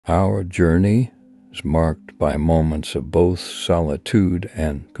Our journey is marked by moments of both solitude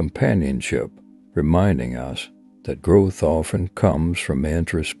and companionship, reminding us that growth often comes from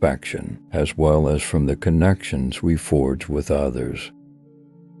introspection as well as from the connections we forge with others.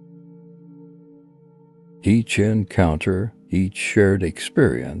 Each encounter, each shared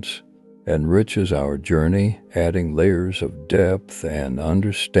experience, enriches our journey, adding layers of depth and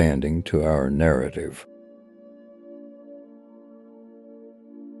understanding to our narrative.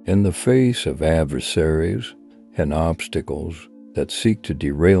 In the face of adversaries and obstacles that seek to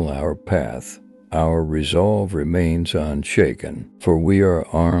derail our path, our resolve remains unshaken, for we are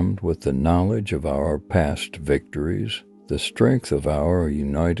armed with the knowledge of our past victories, the strength of our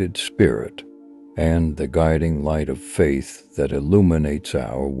united spirit, and the guiding light of faith that illuminates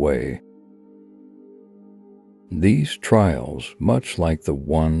our way. These trials, much like the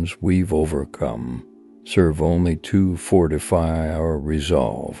ones we've overcome, serve only to fortify our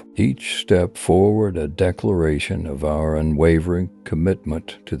resolve, each step forward a declaration of our unwavering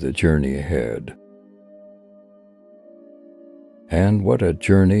commitment to the journey ahead. And what a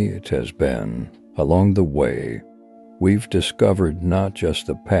journey it has been. Along the way, we've discovered not just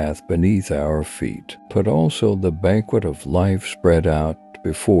the path beneath our feet, but also the banquet of life spread out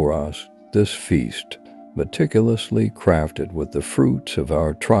before us. This feast, meticulously crafted with the fruits of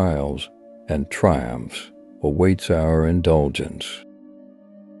our trials and triumphs, awaits our indulgence.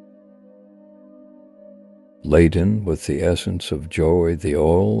 Laden with the essence of joy, the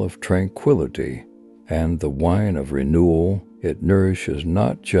oil of tranquility, and the wine of renewal, it nourishes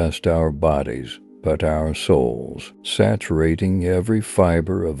not just our bodies, but our souls, saturating every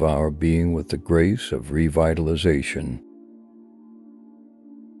fiber of our being with the grace of revitalization.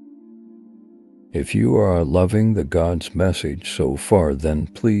 If you are loving the God's message so far, then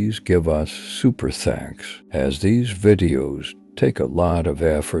please give us super thanks, as these videos take a lot of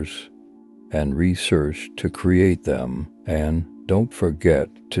effort and research to create them, and don't forget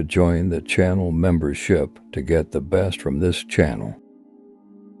to join the channel membership to get the best from this channel.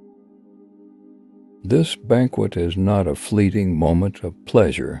 This banquet is not a fleeting moment of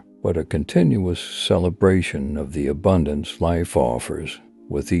pleasure, but a continuous celebration of the abundance life offers.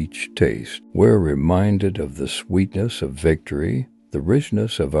 With each taste, we're reminded of the sweetness of victory, the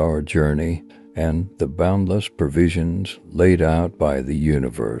richness of our journey, and the boundless provisions laid out by the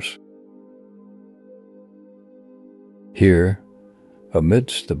universe. Here,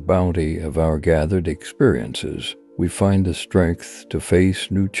 amidst the bounty of our gathered experiences, we find the strength to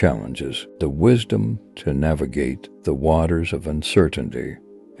face new challenges, the wisdom to navigate the waters of uncertainty,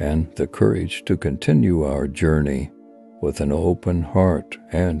 and the courage to continue our journey with an open heart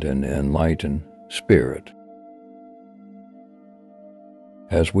and an enlightened spirit.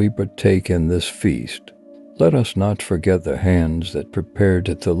 As we partake in this feast, let us not forget the hands that prepared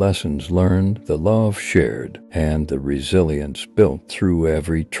it, the lessons learned, the love shared, and the resilience built through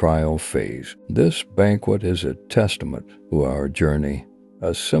every trial phase. This banquet is a testament to our journey,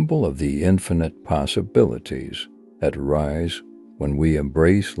 a symbol of the infinite possibilities that arise when we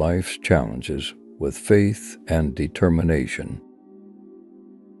embrace life's challenges with faith and determination.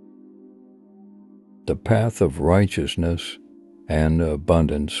 The path of righteousness and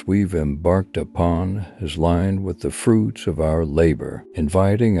abundance we've embarked upon is lined with the fruits of our labor,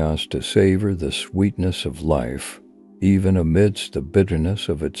 inviting us to savor the sweetness of life, even amidst the bitterness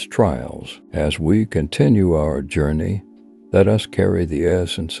of its trials. As we continue our journey, let us carry the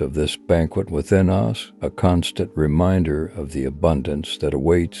essence of this banquet within us, a constant reminder of the abundance that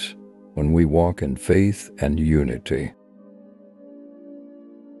awaits when we walk in faith and unity.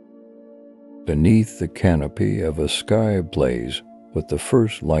 Beneath the canopy of a sky ablaze with the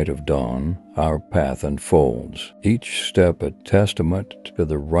first light of dawn, our path unfolds, each step a testament to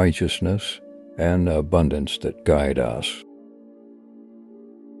the righteousness and abundance that guide us.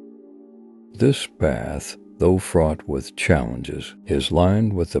 This path, though fraught with challenges, is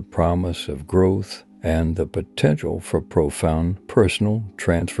lined with the promise of growth and the potential for profound personal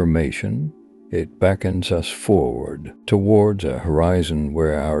transformation. It beckons us forward towards a horizon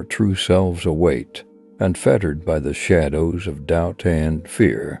where our true selves await, unfettered by the shadows of doubt and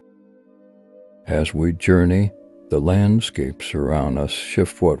fear. As we journey, the landscapes around us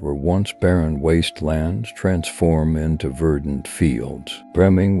shift. What were once barren wastelands transform into verdant fields,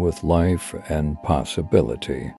 brimming with life and possibility.